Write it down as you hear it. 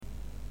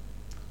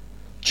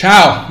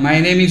Ciao,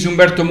 my name is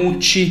Umberto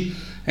Mucci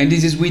and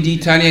this is With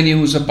Italian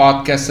News, a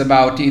podcast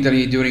about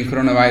Italy during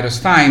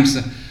coronavirus times.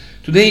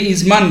 Today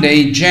is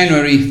Monday,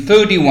 January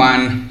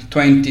 31,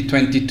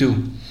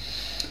 2022.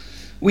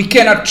 We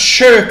cannot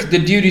shirk the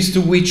duties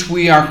to which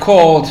we are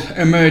called.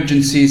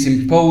 Emergencies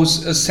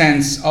impose a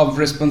sense of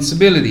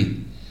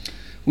responsibility.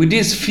 With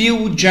these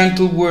few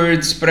gentle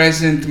words,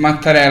 President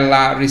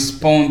Mattarella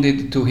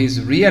responded to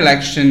his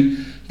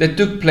re-election that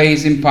took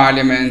place in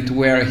Parliament,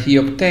 where he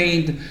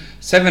obtained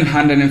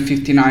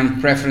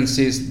 759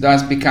 preferences,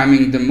 thus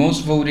becoming the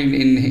most voted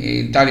in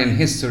Italian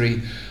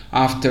history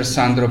after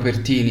Sandro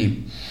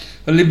Pertini.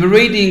 A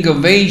liberating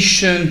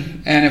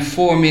ovation and a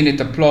 4-minute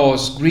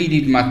applause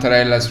greeted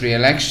Mattarella's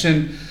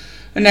re-election,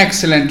 an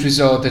excellent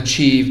result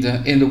achieved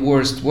in the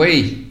worst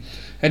way.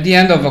 At the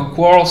end of a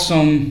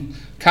quarrelsome,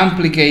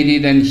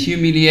 complicated and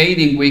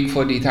humiliating week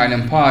for the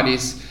Italian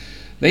parties,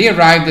 they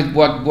arrived at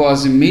what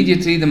was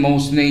immediately the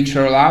most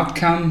natural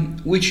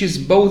outcome, which is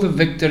both a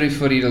victory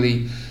for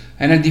Italy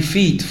and a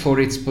defeat for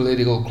its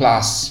political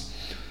class.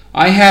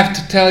 I have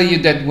to tell you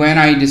that when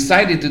I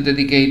decided to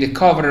dedicate the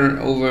cover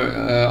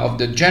of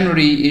the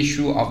January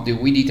issue of the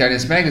With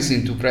Italians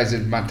magazine to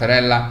President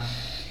Mattarella,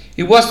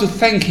 it was to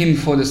thank him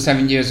for the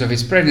 7 years of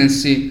his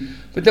presidency,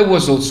 but there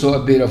was also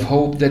a bit of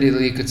hope that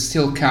Italy could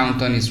still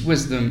count on his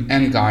wisdom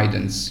and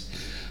guidance.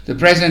 The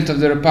President of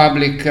the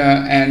Republic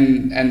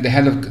and the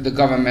head of the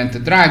government,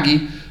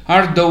 Draghi,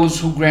 are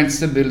those who grant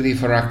stability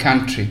for our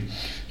country.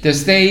 Their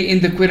stay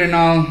in the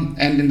Quirinal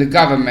and in the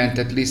government,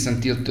 at least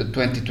until the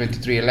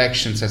 2023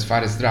 elections as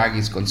far as Draghi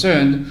is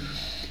concerned,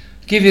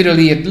 give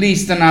Italy at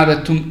least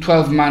another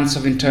 12 months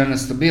of internal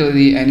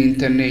stability and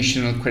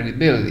international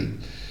credibility.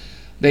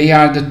 They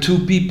are the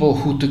two people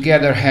who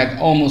together had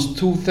almost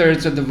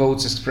 2/3 of the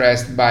votes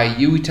expressed by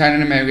you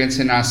Italian Americans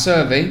in our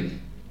survey.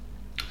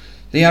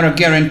 They are a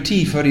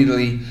guarantee for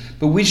Italy,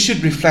 but we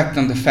should reflect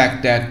on the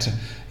fact that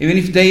even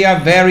if they are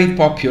very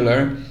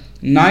popular,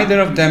 neither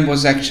of them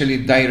was actually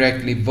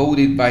directly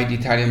voted by the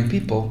Italian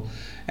people,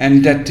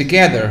 and that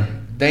together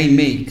they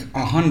make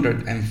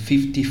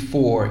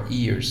 154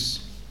 years.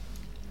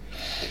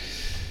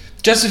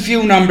 Just a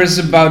few numbers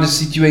about the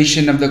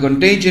situation of the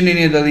contagion in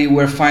Italy,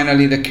 where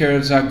finally the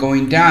curves are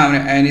going down,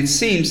 and it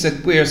seems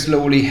that we are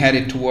slowly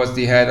headed towards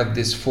the head of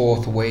this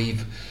fourth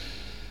wave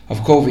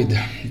of COVID.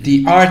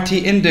 The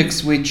RT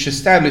index, which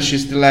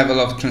establishes the level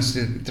of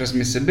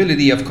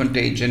transmissibility of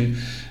contagion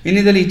in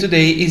Italy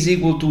today, is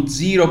equal to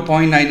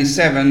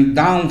 0.97,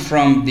 down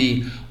from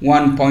the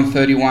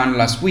 1.31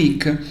 last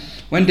week.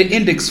 When the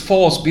index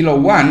falls below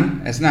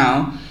 1, as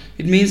now,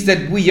 it means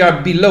that we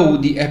are below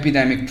the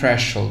epidemic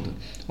threshold.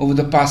 Over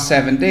the past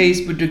 7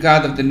 days, with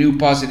regard of the new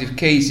positive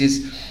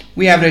cases,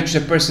 we averaged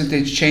a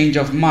percentage change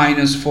of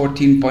minus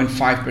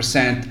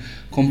 14.5%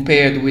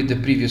 compared with the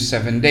previous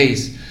 7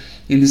 days.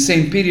 In the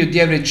same period,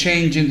 the average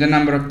change in the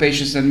number of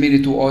patients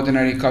admitted to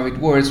ordinary COVID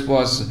wards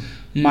was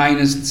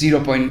minus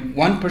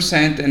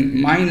 0.1% and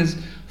minus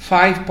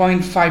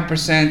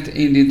 5.5%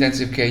 in the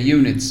intensive care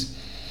units.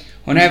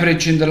 On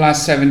average, in the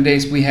last 7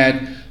 days, we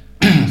had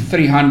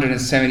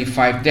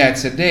 375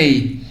 deaths a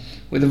day,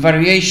 with a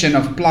variation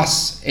of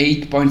plus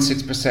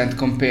 8.6%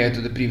 compared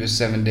to the previous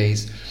 7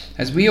 days.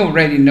 As we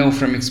already know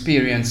from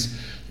experience,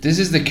 this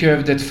is the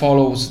curve that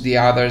follows the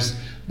others,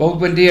 both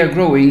when they are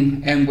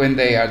growing and when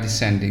they are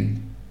descending.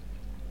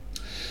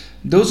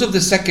 Those of the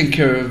second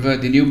curve,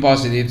 the new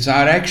positives,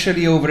 are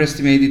actually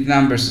overestimated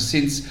numbers,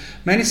 since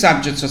many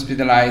subjects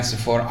hospitalized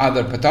for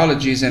other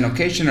pathologies and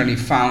occasionally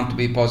found to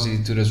be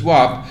positive to the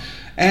swab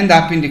end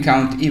up in the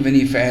count, even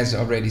if, as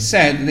already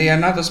said, they are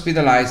not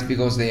hospitalized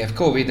because they have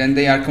COVID and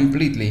they are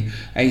completely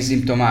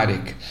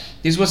asymptomatic.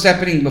 This was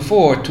happening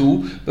before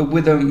too,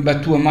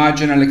 but to a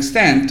marginal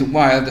extent,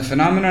 while the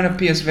phenomenon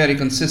appears very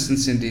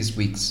consistent in these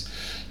weeks.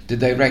 The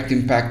direct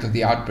impact of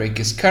the outbreak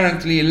is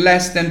currently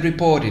less than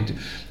reported,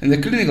 and the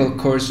clinical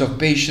course of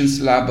patients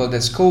labeled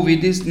as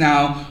COVID is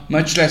now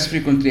much less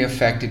frequently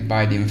affected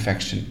by the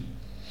infection.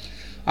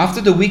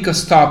 After the week of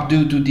stop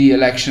due to the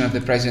election of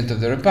the President of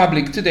the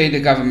Republic, today the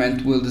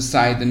government will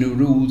decide the new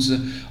rules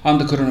on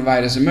the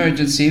coronavirus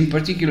emergency, in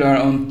particular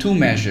on two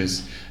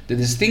measures: the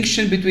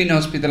distinction between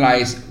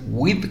hospitalized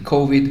with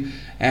COVID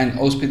and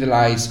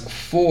hospitalized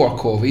for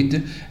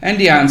COVID, and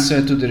the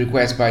answer to the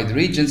request by the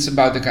regions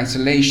about the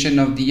cancellation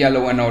of the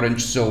yellow and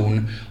orange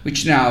zone,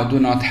 which now do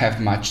not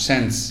have much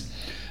sense.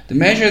 The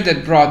measure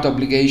that brought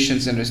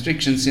obligations and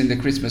restrictions in the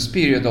Christmas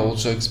period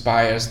also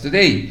expires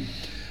today.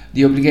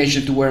 The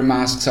obligation to wear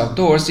masks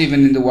outdoors,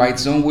 even in the white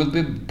zone, will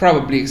be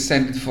probably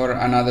extended for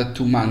another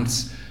 2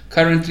 months.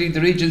 Currently,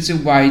 the regions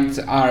in white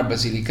are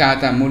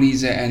Basilicata,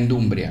 Molise and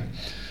Umbria.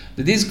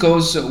 The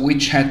discos,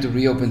 which had to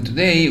reopen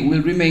today,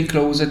 will remain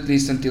closed at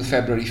least until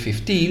February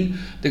 15.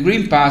 The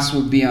Green Pass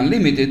will be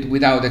unlimited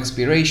without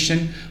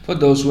expiration for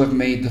those who have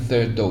made the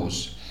third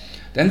dose.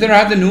 Then there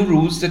are the new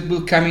rules that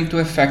will come into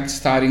effect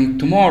starting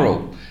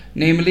tomorrow,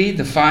 namely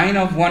the fine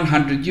of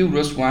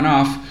 €100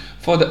 one-off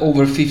for the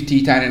over 50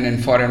 Italian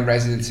and foreign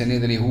residents in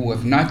Italy who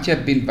have not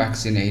yet been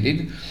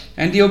vaccinated,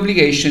 and the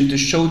obligation to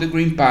show the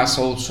Green Pass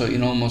also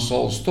in almost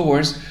all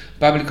stores,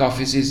 public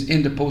offices,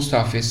 in the post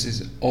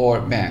offices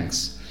or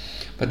banks.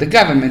 But the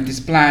government is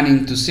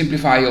planning to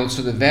simplify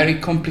also the very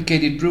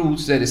complicated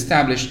rules that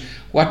establish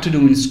what to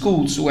do in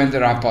schools when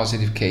there are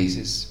positive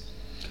cases.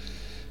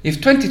 If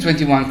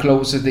 2021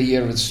 closes the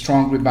year with a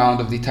strong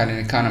rebound of the Italian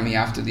economy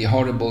after the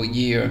horrible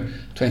year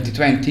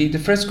 2020, the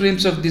first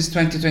glimpse of this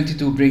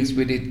 2022 brings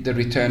with it the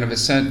return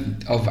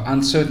of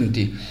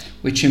uncertainty,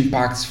 which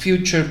impacts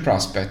future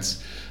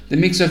prospects. The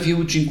mix of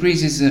huge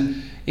increases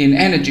in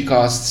energy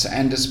costs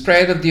and the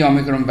spread of the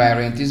Omicron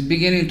variant is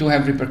beginning to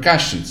have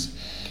repercussions.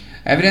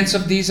 Evidence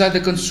of these are the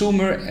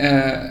consumer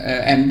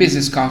and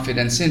business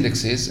confidence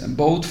indexes,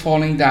 both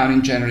falling down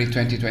in January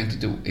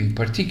 2022. In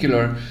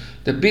particular,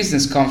 the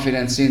business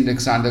confidence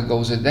index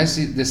undergoes a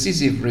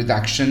decisive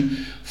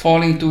reduction,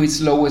 falling to its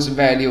lowest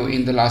value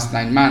in the last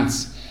 9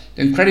 months.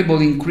 The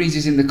incredible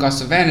increases in the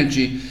cost of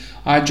energy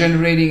are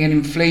generating an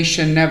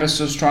inflation never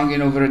so strong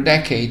in over a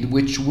decade,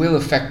 which will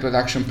affect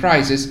production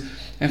prices,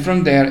 and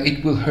from there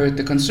it will hurt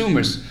the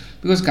consumers,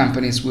 because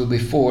companies will be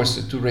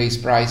forced to raise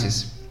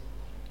prices.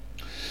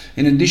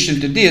 In addition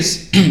to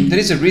this, there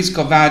is a risk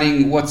of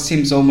adding what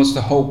seems almost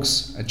a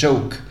hoax, a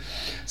joke.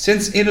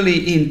 Since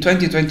Italy in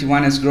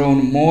 2021 has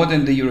grown more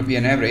than the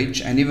European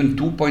average and even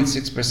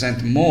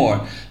 2.6%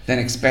 more than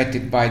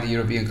expected by the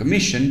European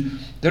Commission,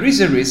 there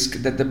is a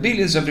risk that the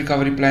billions of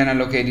recovery plan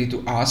allocated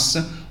to us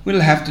will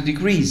have to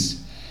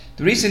decrease.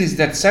 The reason is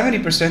that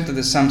 70% of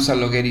the sums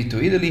allocated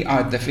to Italy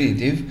are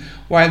definitive,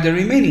 while the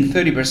remaining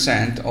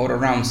 30%, or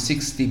around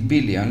 60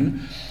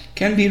 billion,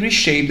 can be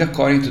reshaped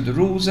according to the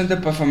rules and the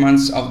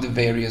performance of the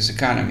various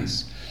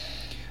economies.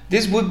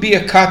 This would be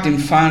a cut in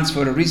funds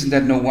for a reason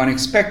that no one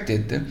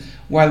expected,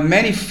 while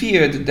many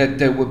feared that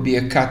there would be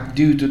a cut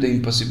due to the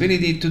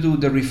impossibility to do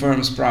the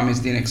reforms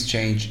promised in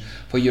exchange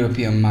for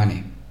European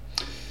money.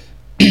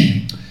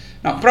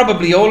 Now,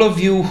 probably all of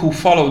you who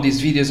follow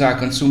these videos are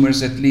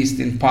consumers, at least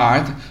in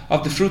part,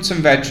 of the fruits and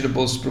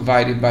vegetables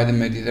provided by the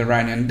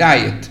Mediterranean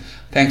diet,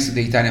 thanks to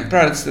the Italian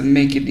products that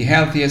make it the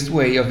healthiest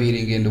way of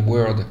eating in the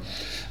world.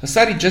 A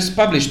study just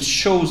published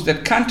shows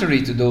that,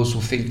 contrary to those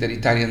who think that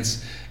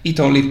Italians eat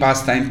only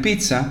pasta and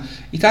pizza,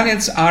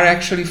 Italians are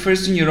actually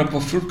first in Europe for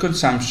fruit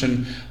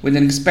consumption, with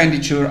an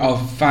expenditure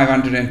of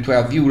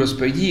 512 euros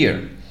per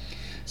year.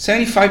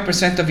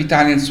 75% of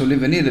Italians who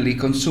live in Italy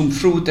consume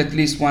fruit at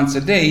least once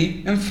a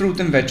day, and fruit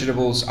and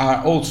vegetables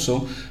are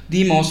also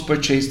the most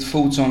purchased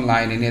foods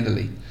online in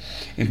Italy.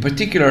 In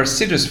particular,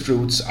 citrus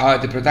fruits are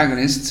the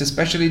protagonists,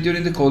 especially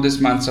during the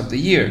coldest months of the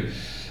year.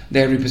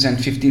 They represent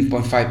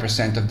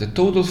 15.5% of the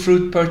total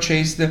fruit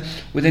purchased,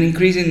 with an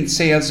increase in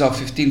sales of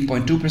 15.2%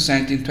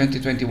 in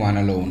 2021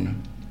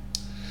 alone.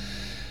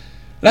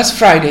 Last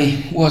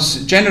Friday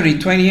was January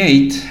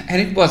 28,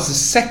 and it was the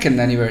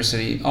second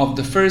anniversary of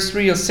the first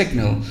real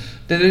signal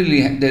that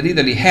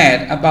Italy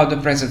had about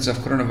the presence of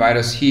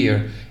coronavirus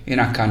here in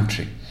our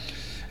country.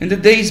 In the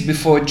days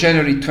before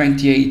January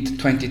 28,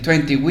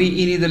 2020, we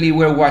in Italy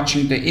were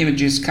watching the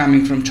images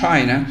coming from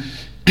China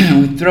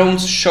with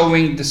drones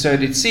showing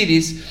deserted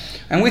cities,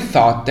 and we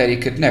thought that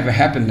it could never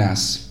happen to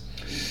us.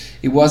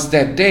 It was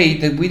that day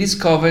that we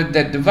discovered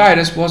that the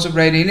virus was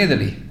already in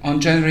Italy, on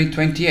January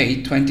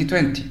 28,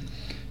 2020.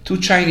 2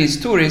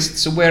 Chinese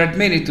tourists were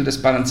admitted to the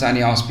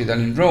Spallanzani Hospital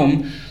in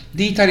Rome,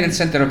 the Italian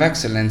Center of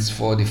Excellence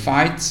for the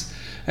fights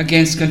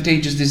against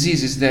contagious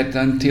diseases that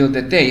until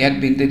that day had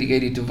been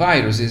dedicated to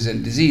viruses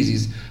and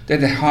diseases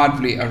that had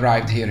hardly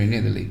arrived here in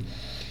Italy.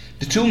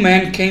 The 2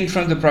 men came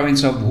from the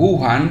province of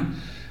Wuhan,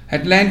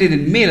 had landed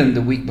in Milan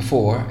the week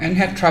before, and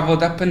had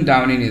traveled up and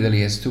down in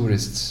Italy as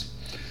tourists.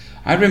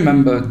 I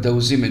remember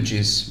those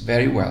images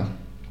very well.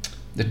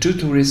 The 2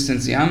 tourists in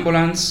the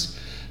ambulance,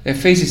 their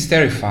faces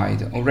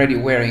terrified, already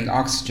wearing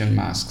oxygen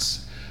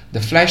masks. The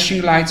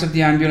flashing lights of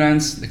the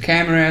ambulance, the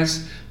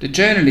cameras, the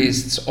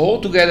journalists, all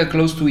together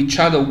close to each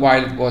other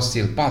while it was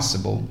still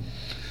possible.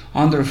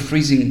 Under a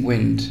freezing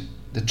wind,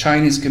 the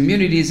Chinese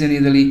communities in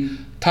Italy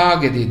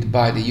targeted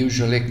by the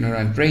usual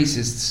ignorant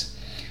racists,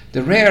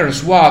 the rare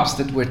swabs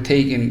that were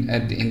taken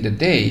in the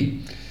day.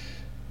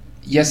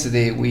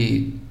 Yesterday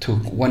we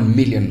took 1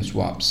 million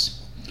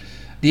swabs.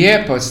 The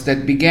airports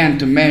that began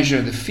to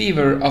measure the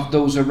fever of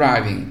those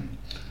arriving.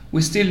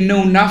 We still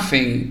know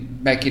nothing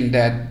back in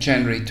that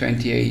January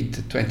 28,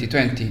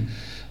 2020,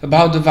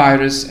 about the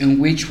virus and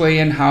which way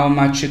and how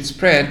much it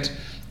spread,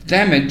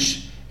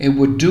 damage it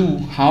would do,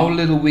 how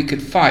little we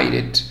could fight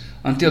it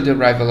until the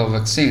arrival of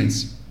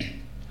vaccines.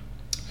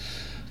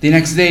 The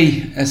next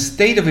day, a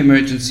state of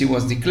emergency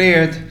was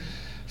declared,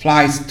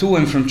 flights to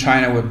and from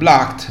China were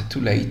blocked, too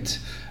late,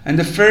 and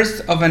the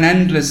first of an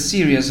endless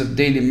series of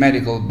daily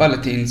medical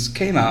bulletins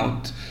came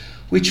out,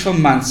 which for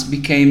months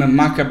became a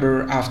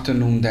macabre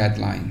afternoon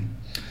deadline.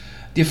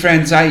 Dear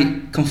friends, I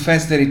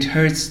confess that it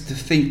hurts to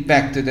think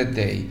back to that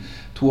day,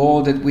 to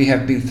all that we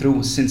have been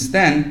through since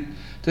then,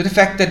 to the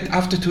fact that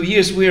after 2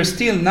 years we are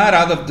still not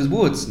out of the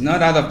woods,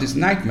 not out of this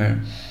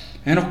nightmare.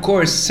 And of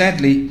course,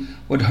 sadly,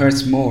 what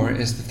hurts more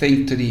is to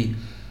think to the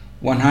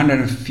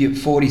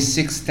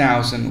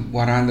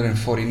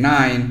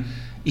 146,149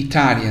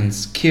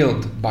 Italians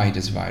killed by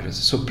this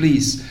virus. So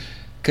please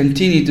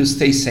continue to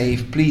stay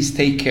safe. Please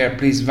take care.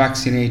 Please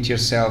vaccinate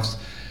yourselves.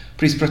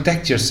 Please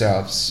protect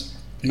yourselves.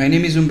 My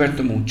name is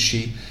Umberto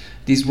Mucci.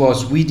 This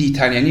was We the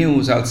Italian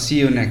News. I'll see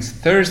you next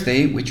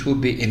Thursday, which will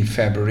be in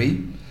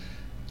February.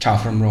 Ciao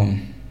from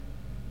Rome.